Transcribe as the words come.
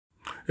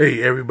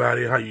Hey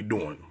everybody, how you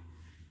doing?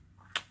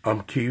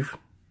 I'm Keith.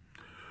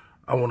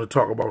 I want to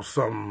talk about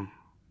something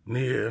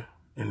near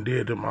and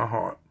dear to my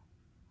heart.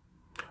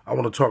 I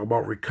want to talk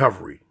about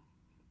recovery.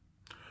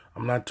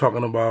 I'm not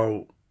talking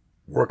about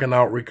working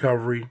out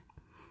recovery.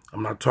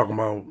 I'm not talking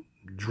about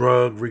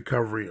drug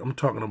recovery. I'm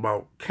talking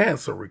about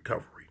cancer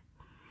recovery.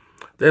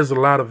 There's a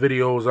lot of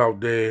videos out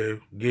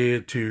there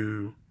geared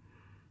to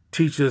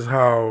teach us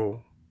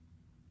how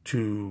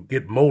to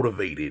get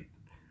motivated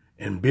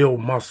and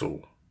build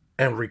muscle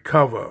and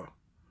recover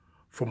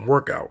from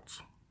workouts,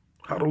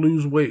 how to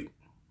lose weight,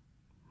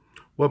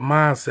 what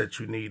mindset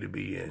you need to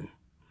be in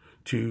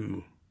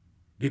to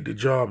get the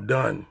job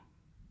done,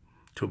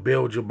 to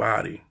build your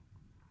body,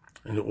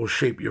 and it will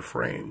shape your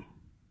frame.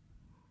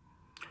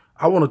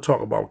 I want to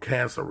talk about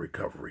cancer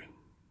recovery.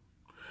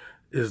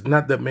 There's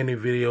not that many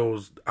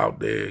videos out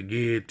there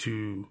geared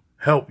to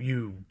help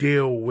you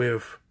deal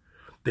with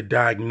the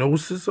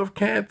diagnosis of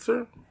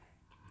cancer,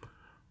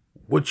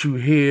 what you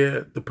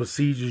hear, the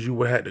procedures you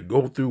will have to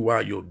go through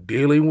while you're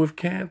dealing with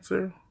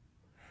cancer,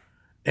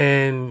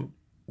 and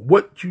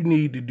what you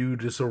need to do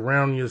to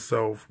surround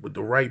yourself with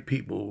the right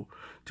people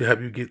to help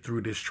you get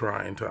through this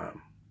trying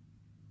time.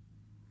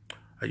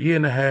 A year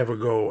and a half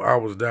ago, I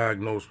was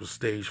diagnosed with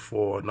stage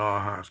 4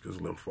 non-Hodgkin's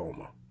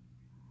lymphoma.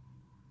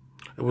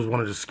 It was one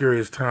of the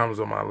scariest times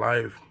of my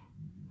life.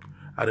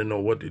 I didn't know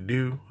what to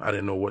do. I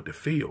didn't know what to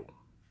feel.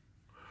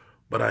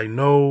 But I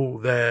know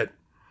that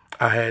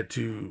I had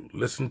to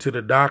listen to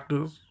the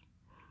doctors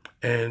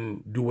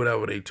and do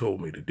whatever they told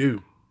me to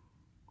do.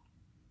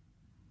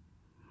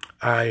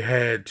 I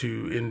had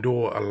to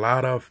endure a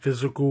lot of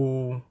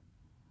physical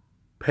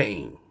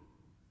pain.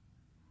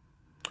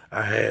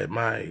 I had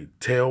my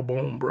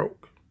tailbone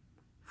broke,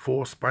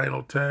 4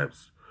 spinal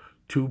taps,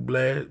 2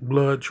 blood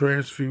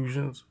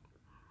transfusions.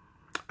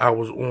 I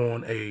was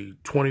on a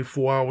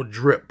 24-hour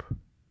drip,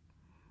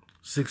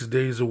 6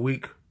 days a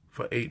week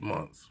for 8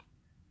 months.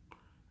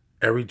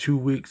 Every 2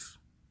 weeks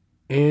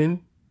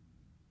in,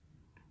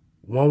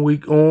 1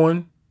 week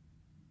on,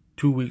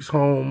 2 weeks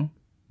home,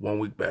 1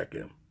 week back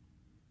in.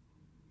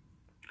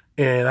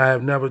 And I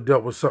have never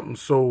dealt with something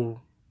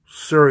so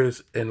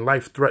serious and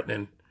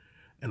life-threatening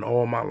in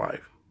all my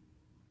life.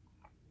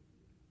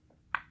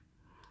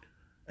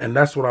 And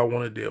that's what I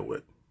want to deal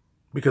with.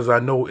 Because I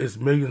know it's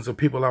millions of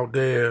people out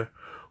there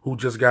who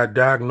just got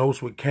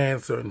diagnosed with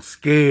cancer and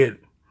scared.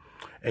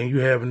 And you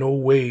have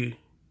nowhere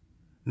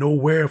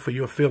for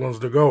your feelings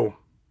to go.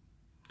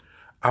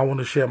 I want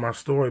to share my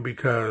story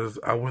because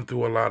I went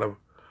through a lot of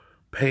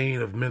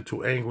pain, of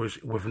mental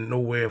anguish with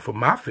nowhere for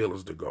my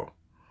feelings to go.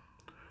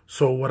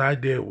 So what I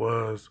did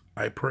was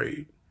I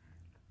prayed.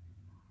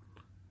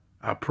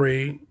 I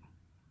prayed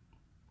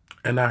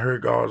and I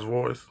heard God's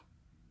voice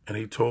and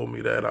he told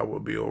me that I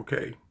would be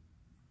okay.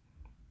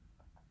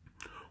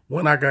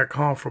 When I got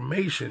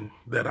confirmation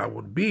that I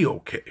would be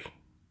okay,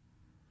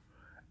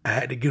 I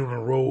had to get on the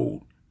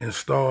road and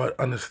start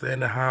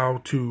understanding how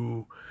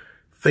to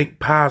think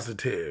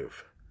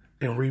positive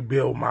and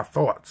rebuild my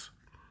thoughts,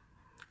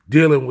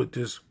 dealing with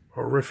this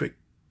horrific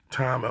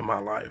time in my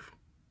life.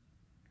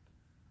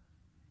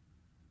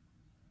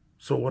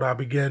 So what I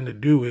began to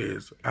do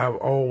is I've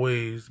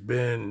always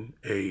been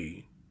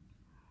a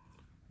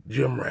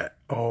gym rat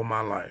all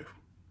my life.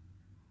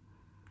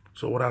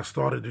 So what I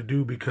started to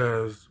do,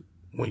 because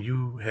when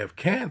you have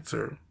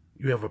cancer,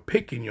 you have a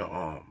pick in your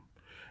arm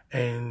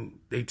and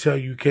they tell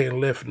you can't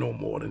lift no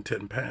more than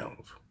 10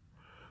 pounds.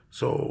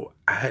 So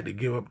I had to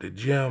give up the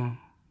gym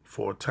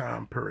for a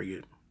time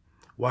period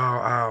while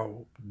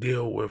I'll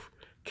deal with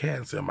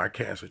cancer and my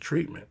cancer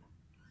treatment.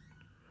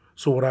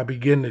 So what I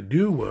began to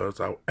do was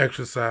I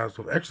exercised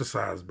with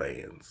exercise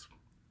bands.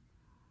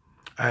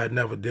 I had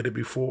never did it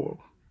before,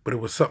 but it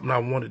was something I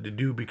wanted to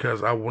do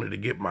because I wanted to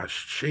get my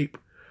shape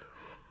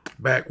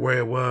back where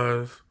it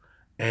was,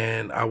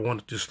 and I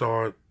wanted to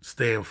start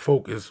staying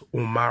focused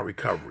on my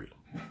recovery.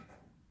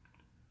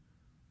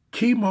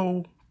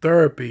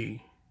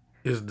 Chemotherapy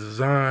is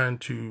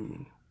designed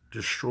to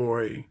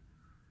destroy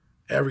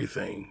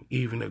everything,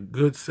 even the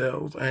good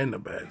cells and the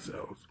bad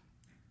cells.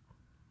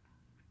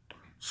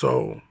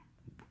 So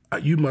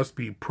you must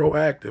be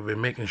proactive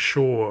in making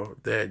sure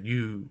that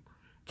you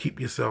keep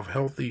yourself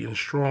healthy and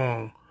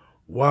strong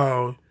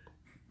while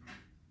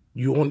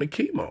you're on the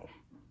chemo.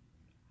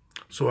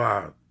 So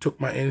I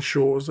took my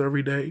insurance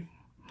every day.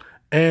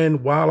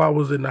 And while I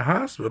was in the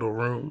hospital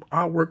room,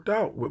 I worked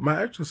out with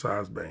my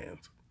exercise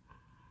bands.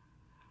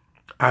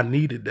 I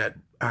needed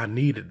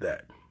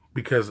that.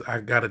 Because I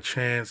got a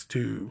chance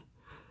to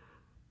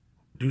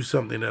do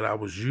something that I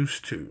was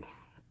used to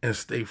and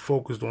stay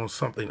focused on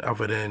something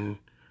other than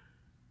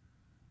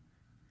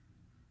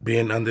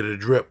being under the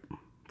drip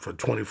for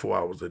 24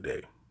 hours a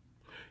day.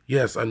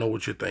 Yes, I know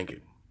what you're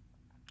thinking.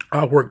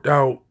 I worked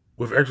out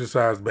with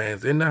exercise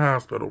bands in the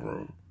hospital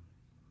room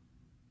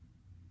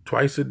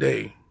twice a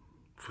day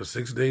for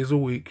 6 days a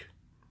week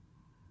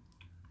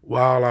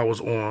while I was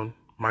on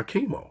my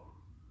chemo.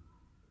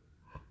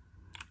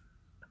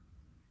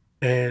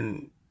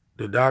 And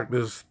the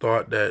doctors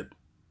thought that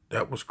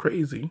was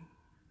crazy,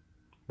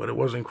 but it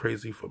wasn't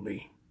crazy for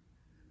me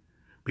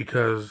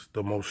Because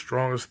the most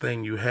strongest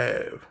thing you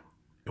have,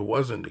 it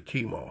wasn't the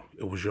chemo.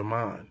 It was your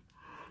mind.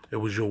 It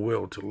was your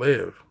will to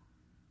live.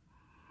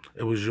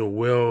 It was your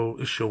will.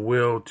 It's your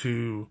will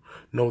to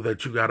know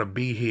that you got to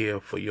be here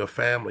for your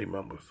family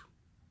members.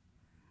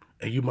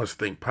 And you must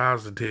think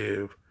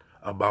positive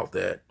about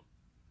that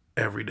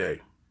every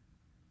day.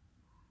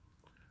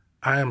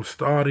 I am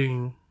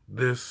starting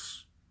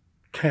this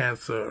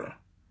cancer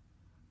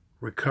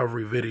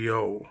recovery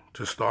video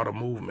to start a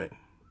movement,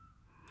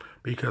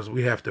 because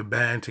we have to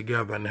band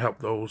together and help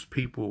those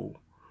people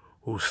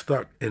who are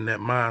stuck in that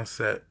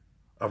mindset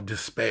of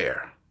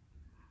despair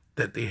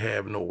that they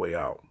have no way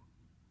out.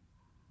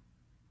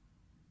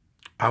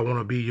 I want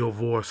to be your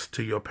voice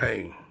to your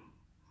pain,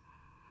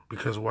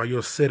 because while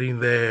you're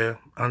sitting there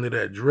under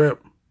that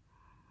drip,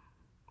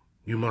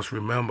 you must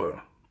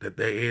remember that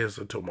there is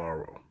a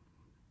tomorrow.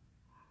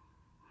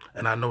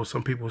 And I know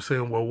some people are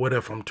saying, well, what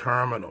if I'm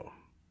terminal?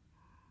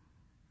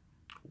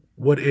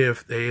 What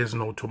if there is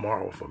no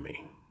tomorrow for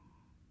me?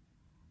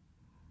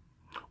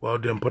 Well,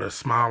 then put a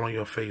smile on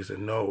your face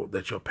and know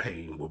that your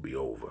pain will be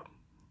over.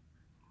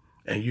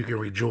 And you can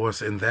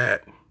rejoice in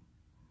that.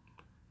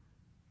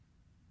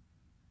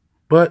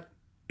 But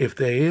if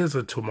there is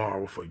a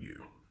tomorrow for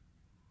you,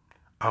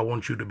 I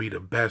want you to be the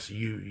best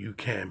you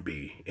can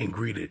be and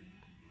greet it.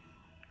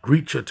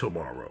 Greet your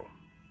tomorrow.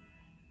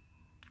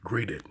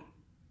 Greet it.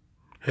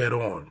 Head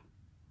on.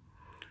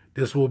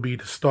 This will be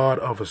the start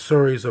of a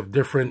series of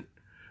different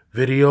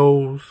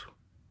videos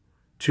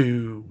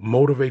to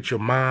motivate your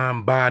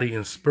mind, body,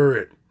 and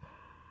spirit.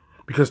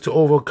 Because to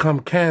overcome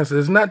cancer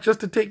is not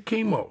just to take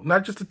chemo,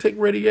 not just to take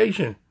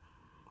radiation,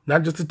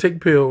 not just to take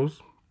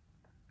pills.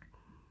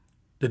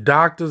 The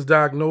doctor's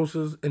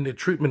diagnosis and the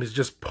treatment is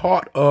just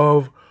part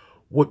of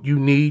what you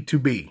need to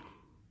be.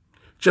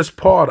 Just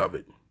part of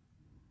it.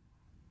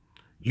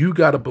 You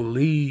got to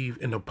believe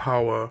in the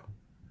power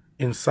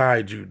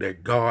inside you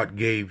that God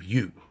gave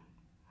you.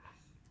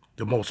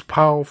 The most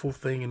powerful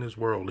thing in this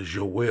world is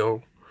your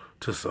will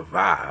to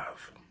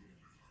survive.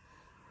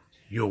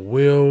 Your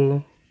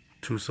will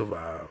to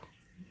survive.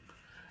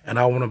 And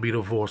I want to be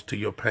the voice to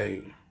your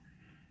pain.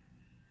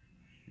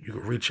 You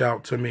can reach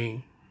out to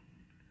me.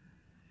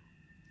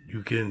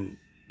 You can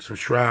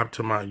subscribe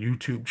to my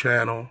YouTube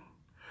channel,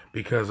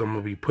 because I'm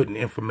going to be putting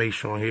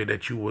information on here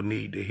that you will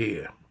need to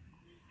hear.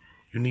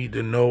 You need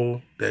to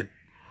know that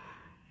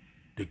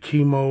the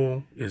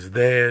chemo is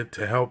there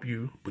to help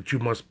you, but you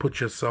must put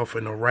yourself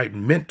in the right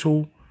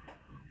mental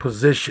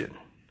position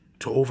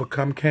to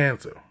overcome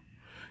cancer.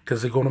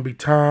 Because there's going to be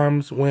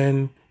times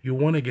when you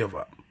want to give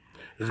up.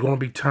 There's going to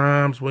be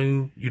times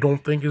when you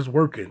don't think it's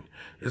working.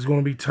 There's going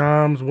to be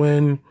times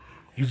when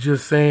you're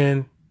just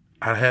saying,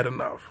 I had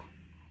enough.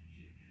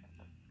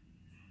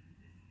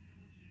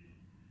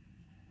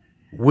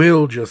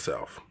 Wield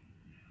yourself.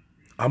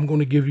 I'm going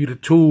to give you the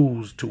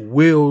tools to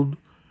wield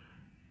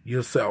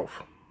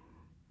yourself.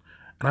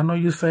 And I know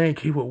you're saying,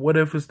 Keith, what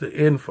if it's the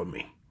end for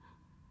me?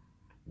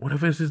 What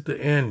if this is the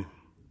end?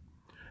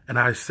 And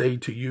I say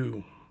to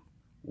you,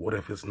 what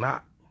if it's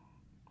not?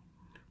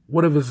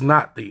 What if it's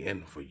not the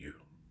end for you?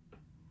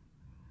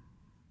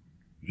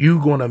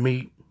 You're going to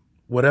meet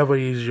whatever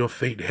is your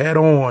fate head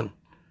on.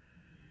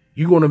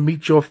 You're going to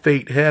meet your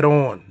fate head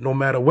on, no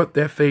matter what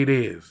that fate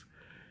is.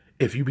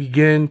 If you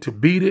begin to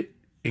beat it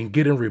and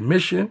get in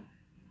remission,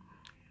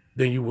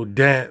 then you will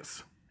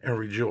dance and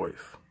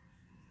rejoice.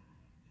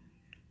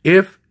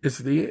 If it's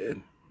the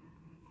end,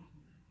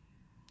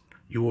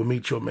 you will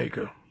meet your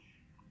maker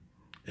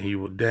and you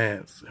will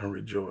dance and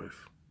rejoice,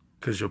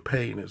 because your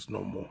pain is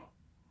no more.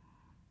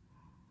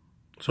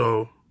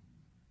 So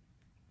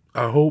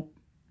I hope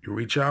you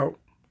reach out.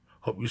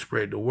 Hope you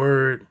spread the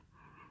word.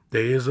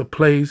 There is a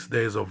place,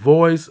 there's a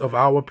voice of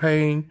our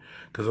pain,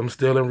 because I'm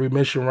still in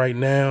remission right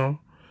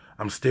now.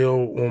 I'm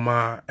still on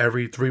my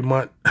every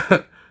 3-month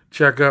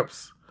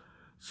checkups.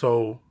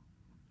 So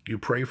you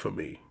pray for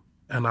me,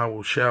 and I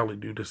will surely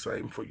do the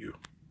same for you.